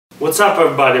What's up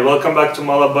everybody, welcome back to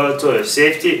my laboratory.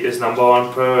 Safety is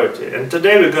 #1 priority, and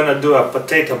today we're gonna do a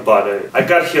potato battery. I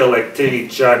got here like 3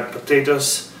 giant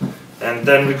potatoes, and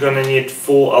then we're gonna need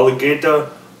 4 alligator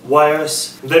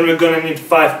wires, then we're gonna need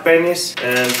 5 pennies,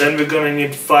 and then we're gonna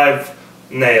need 5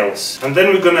 nails, and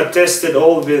then we're gonna test it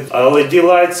all with LED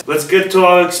lights. Let's get to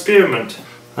our experiment.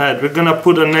 Alright, we're gonna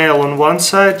put a nail on one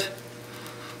side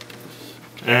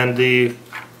and the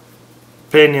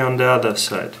penny on the other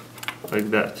side,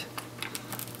 like that.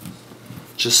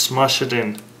 Just smash it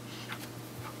in.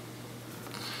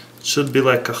 It should be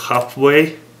like a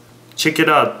halfway. Check it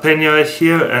out, penny right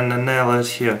here and the nail right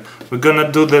here. We're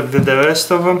gonna do that with the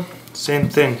rest of them, same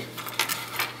thing.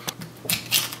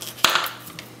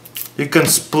 You can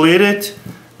split it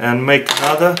and make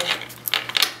another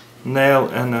nail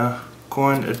and a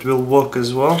coin, it will work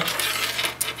as well.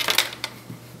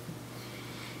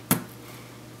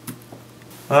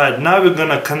 Alright, now we're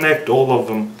gonna connect all of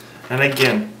them, and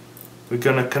again we're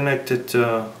gonna connect it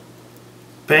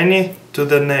penny to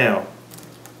the nail,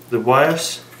 the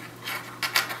wires,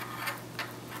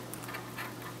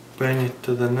 penny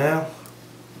to the nail,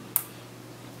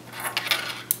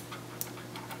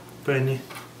 penny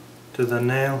to the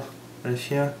nail right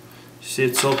here. See,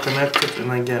 it's all connected, and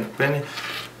again penny.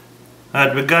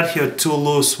 Alright, we got here 2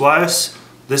 loose wires.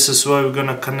 This is where we're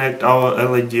gonna connect our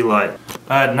LED light.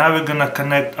 Alright, now we're gonna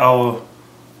connect our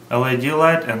LED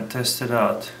light and test it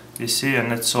out. You see,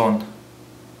 and it's on.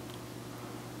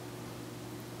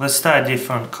 Let's try a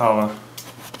different color.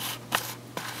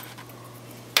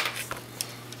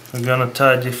 We're gonna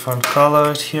try a different color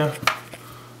right here.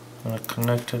 I'm gonna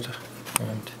connect it,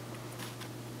 and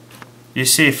you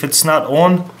see, if it's not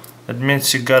on, it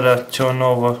means you gotta turn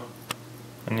over,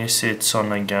 and you see it's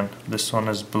on again. This one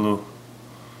is blue.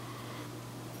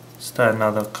 Let's try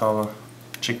another color.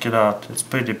 Check it out, it's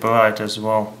pretty bright as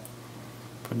well,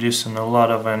 producing a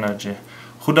lot of energy.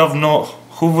 Who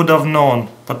would have known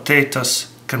potatoes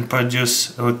can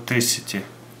produce electricity?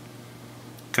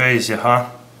 Crazy, huh?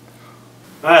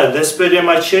 Alright, that's pretty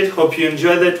much it. Hope you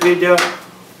enjoyed that video.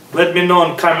 Let me know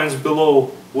in comments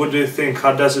below, what do you think,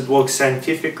 how does it work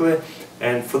scientifically?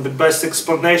 And for the best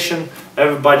explanation,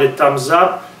 everybody thumbs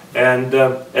up. And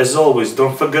as always,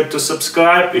 don't forget to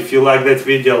subscribe. If you like that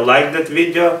video,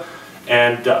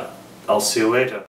 and I'll see you later.